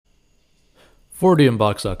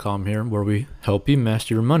40inbox.com here, where we help you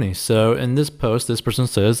master your money. So in this post, this person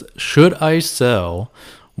says, should I sell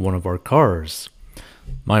one of our cars?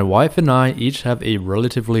 My wife and I each have a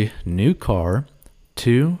relatively new car,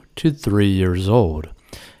 2 to 3 years old,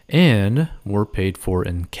 and we're paid for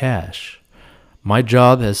in cash. My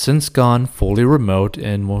job has since gone fully remote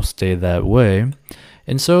and will stay that way.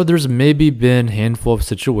 And so there's maybe been a handful of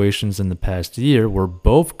situations in the past year where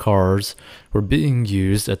both cars were being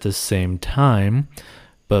used at the same time,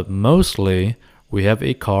 but mostly we have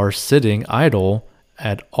a car sitting idle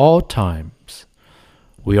at all times.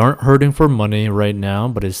 We aren't hurting for money right now,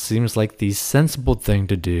 but it seems like the sensible thing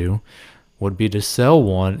to do would be to sell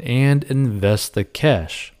one and invest the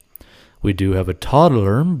cash. We do have a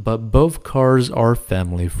toddler, but both cars are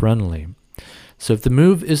family friendly. So if the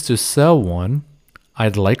move is to sell one,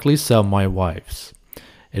 I'd likely sell my wife's.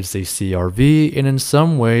 It's a CR-V and in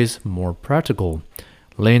some ways more practical.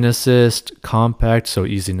 Lane assist, compact so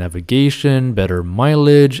easy navigation, better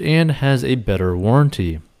mileage, and has a better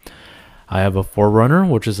warranty. I have a 4Runner,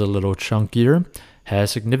 which is a little chunkier, has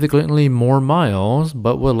significantly more miles,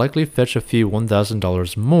 but will likely fetch a few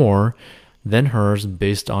 $1,000 more than hers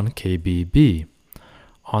based on KBB.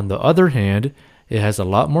 On the other hand, it has a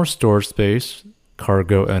lot more storage space,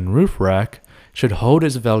 cargo and roof rack, should hold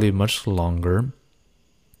its value much longer,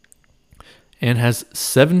 and has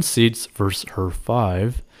 7 seats versus her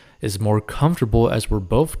 5, is more comfortable as we're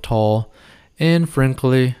both tall, and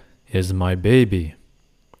frankly, is my baby.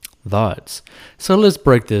 Thoughts? So let's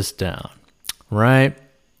break this down, right?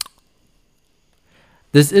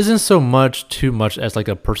 This isn't so much too much as like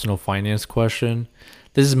a personal finance question.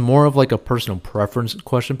 This is more of like a personal preference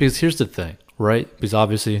question, because here's the thing, right? Because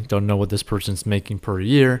obviously don't know what this person's making per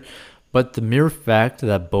year, but the mere fact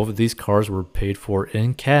that both of these cars were paid for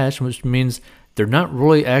in cash, which means they're not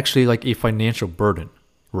really actually like a financial burden,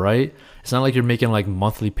 right? It's not like you're making like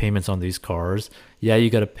monthly payments on these cars. Yeah, you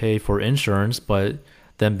got to pay for insurance, but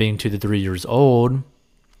them being 2 to 3 years old,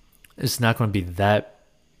 it's not going to be that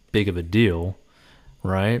big of a deal,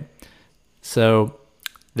 right? So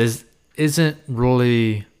this isn't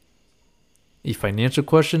really a financial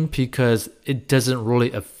question because it doesn't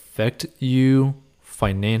really affect you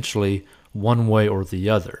financially one way or the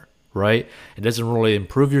other, right? It doesn't really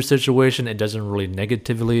improve your situation. It doesn't really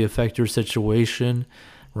negatively affect your situation,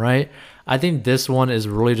 right? I think this one is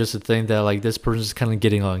really just a thing that like this person's kind of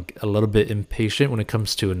getting like a little bit impatient when it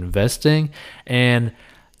comes to investing, and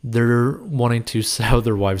they're wanting to sell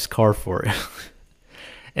their wife's car for it.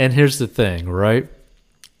 And here's the thing, right?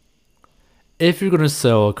 If you're going to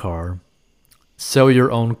sell a car, sell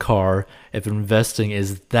your own car if investing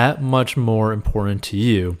is that much more important to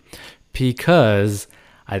you, because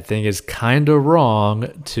I think it's kind of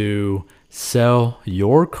wrong to sell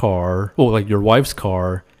your car, or like your wife's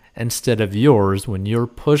car, instead of yours when you're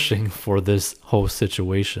pushing for this whole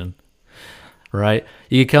situation, right?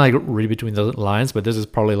 You can kind of like read between the lines, but this is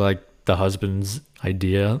probably like the husband's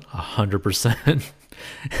idea 100%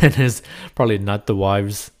 and is probably not the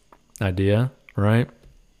wife's idea, right?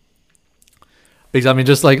 Because I mean,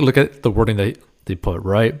 just like look at the wording that they put,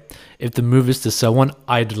 right? If the move is to sell one,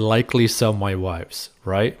 I'd likely sell my wife's,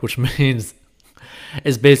 right? Which means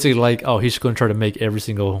it's basically like, oh, he's going to try to make every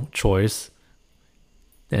single choice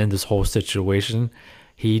in this whole situation.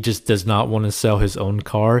 He just does not want to sell his own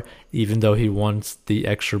car, even though he wants the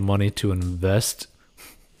extra money to invest.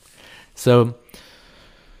 So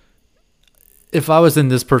if I was in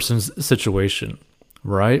this person's situation,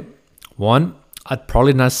 right? One, I'd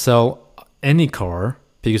probably not sell any car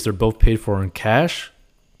because they're both paid for in cash.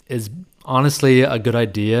 Is honestly a good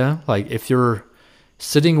idea. Like if you're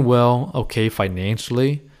sitting well, okay,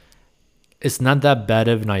 financially, it's not that bad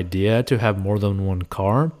of an idea to have more than one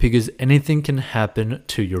car because anything can happen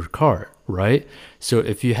to your car, right? So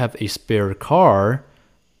if you have a spare car,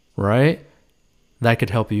 right, that could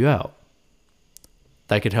help you out.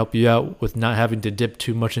 That could help you out with not having to dip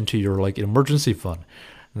too much into your like emergency fund.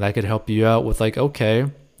 That could help you out with like,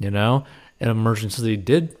 okay, you know, an emergency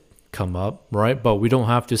did come up, right? But we don't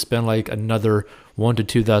have to spend like another $1,000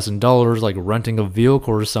 to $2,000 like renting a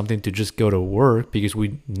vehicle or something to just go to work because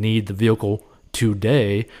we need the vehicle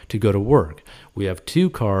today to go to work. We have 2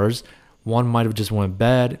 cars. One might have just went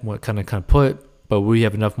bad, what kind of put, but we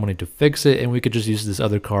have enough money to fix it, and we could just use this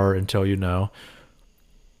other car until, you know,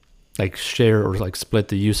 like share or like split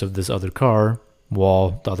the use of this other car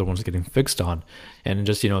while the other one's getting fixed on. And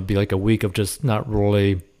just, you know, be like a week of just not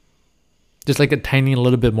really, just like a tiny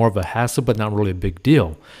little bit more of a hassle, but not really a big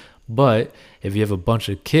deal. But if you have a bunch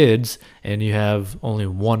of kids and you have only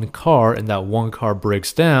one car and that one car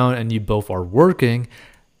breaks down and you both are working,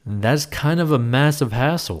 that's kind of a massive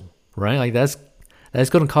hassle, right? Like that's That's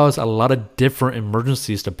going to cause a lot of different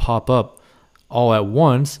emergencies to pop up all at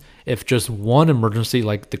once if just one emergency,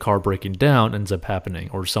 like the car breaking down, ends up happening,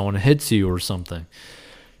 or someone hits you or something.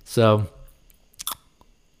 So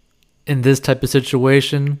in this type of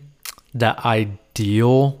situation, the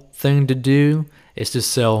ideal thing to do is to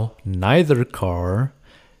sell neither car.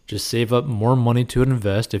 Just save up more money to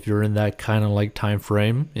invest if you're in that kind of like time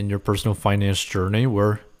frame in your personal finance journey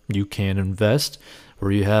where you can invest,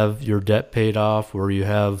 where you have your debt paid off, where you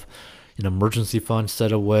have an emergency fund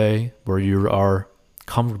set away, where you are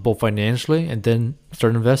comfortable financially, and then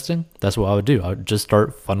start investing. That's what I would do. I would just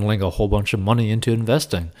start funneling a whole bunch of money into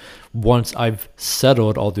investing once I've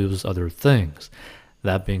settled all those other things.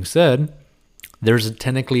 That being said, there's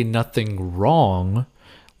technically nothing wrong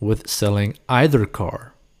with selling either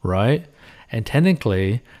car, right? And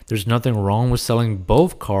technically, there's nothing wrong with selling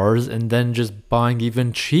both cars and then just buying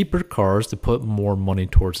even cheaper cars to put more money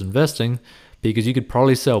towards investing, because you could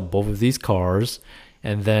probably sell both of these cars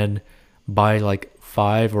and then buy like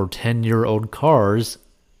 5 or 10-year-old cars,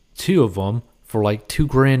 2 of them for like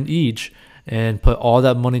 $2,000 each, and put all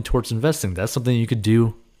that money towards investing. That's something you could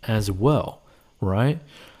do as well, right?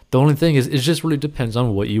 The only thing is, it just really depends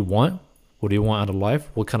on what you want. What do you want out of life?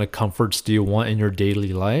 What kind of comforts do you want in your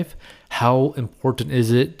daily life? How important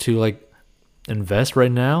is it to like invest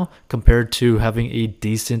right now compared to having a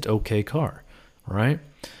decent, okay car, right?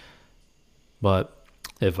 But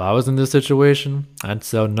if I was in this situation, I'd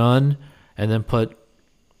sell none and then put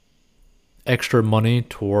extra money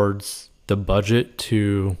towards the budget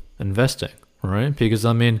to investing, right? Because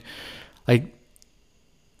I mean, like,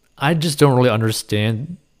 I just don't really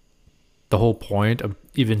understand the whole point of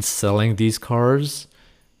even selling these cars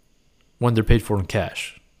when they're paid for in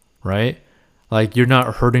cash, right? Like, you're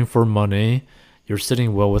not hurting for money. You're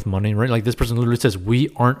sitting well with money, right? Like, this person literally says, we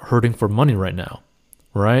aren't hurting for money right now,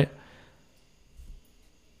 right?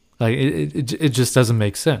 Like, it just doesn't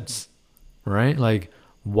make sense, right? Like,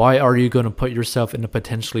 why are you going to put yourself in a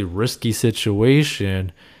potentially risky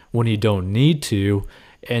situation when you don't need to,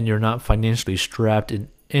 and you're not financially strapped in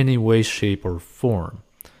any way, shape, or form,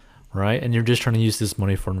 right? And you're just trying to use this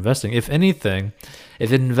money for investing. If anything,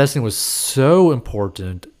 if investing was so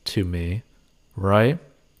important to me, right?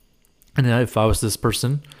 And if I was this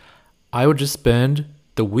person, I would just spend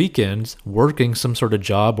the weekends working some sort of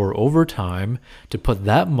job or overtime to put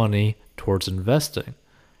that money towards investing,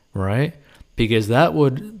 right? Because that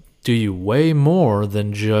would do you way more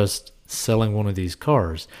than just selling one of these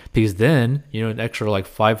cars. Because then, an extra like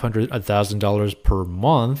 $500, $1,000 per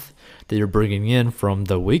month that you're bringing in from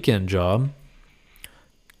the weekend job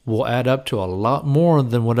will add up to a lot more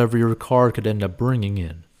than whatever your car could end up bringing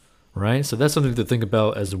in, right? So that's something to think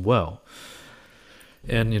about as well.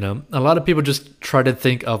 And, a lot of people just try to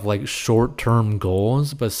think of like short-term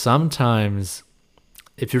goals, but sometimes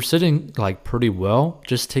if you're sitting like pretty well,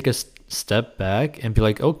 just take a step back and be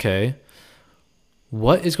like, okay,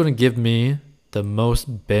 what is going to give me the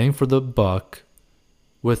most bang for the buck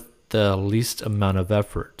with the least amount of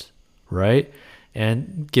effort, right?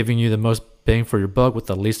 And giving you the most bang for your buck with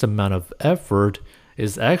the least amount of effort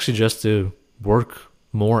is actually just to work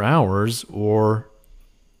more hours or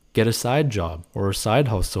get a side job or a side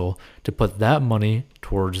hustle to put that money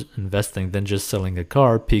towards investing than just selling a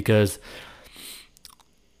car, because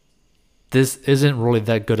this isn't really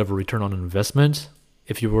that good of a return on investment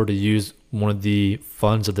if you were to use one of the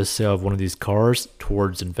funds of the sale of one of these cars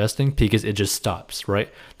towards investing, because it just stops, right?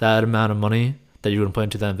 That amount of money that you're going to put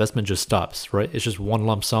into that investment just stops, right? It's just one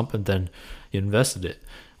lump sum and then you invested it.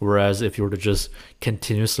 Whereas if you were to just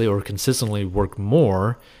continuously or consistently work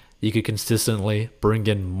more, you could consistently bring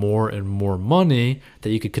in more and more money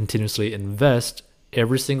that you could continuously invest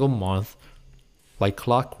every single month like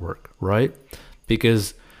clockwork, right?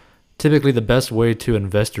 Because typically the best way to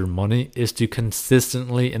invest your money is to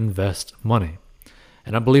consistently invest money.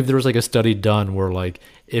 And I believe there was like a study done where like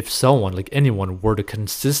if someone, like anyone, were to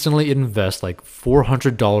consistently invest like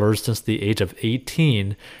 $400 since the age of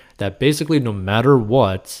 18, that basically no matter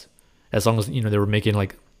what, as long as they were making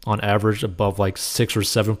like on average above like 6 or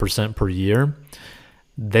 7% per year,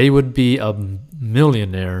 they would be a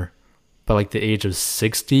millionaire by like the age of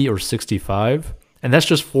 60 or 65. And that's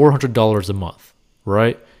just $400 a month,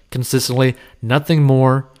 right? Consistently, nothing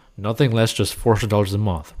more, nothing less, just $400 a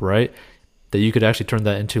month, right? That you could actually turn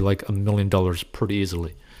that into like $1 million pretty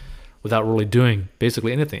easily without really doing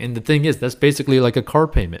basically anything. And the thing is, that's basically like a car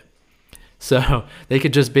payment. So they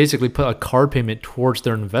could just basically put a car payment towards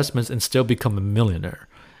their investments and still become a millionaire,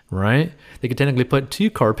 right? They could technically put 2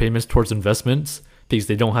 car payments towards investments because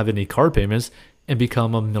they don't have any car payments and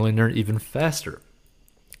become a millionaire even faster.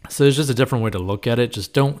 So it's just a different way to look at it.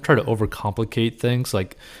 Just don't try to overcomplicate things.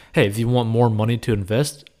 Like, hey, if you want more money to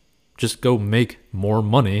invest, just go make more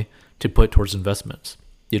money to put towards investments.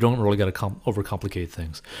 You don't really got to overcomplicate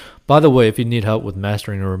things. By the way, if you need help with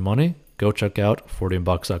mastering your money, go check out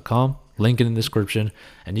 40inbox.com, link in the description,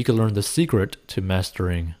 and you can learn the secret to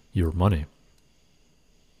mastering your money.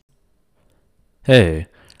 Hey,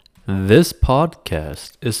 this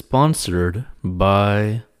podcast is sponsored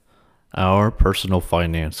by our personal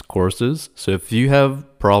finance courses. So if you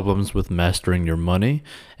have problems with mastering your money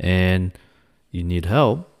and you need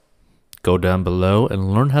help, go down below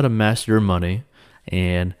and learn how to master your money.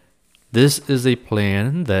 And this is a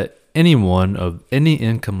plan that anyone of any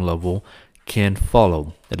income level can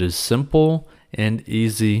follow. It is simple and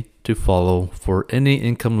easy to follow for any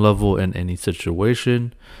income level and any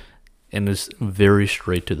situation, and is very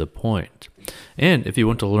straight to the point. And if you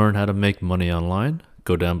want to learn how to make money online,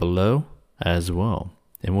 go down below as well.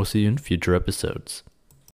 And we'll see you in future episodes.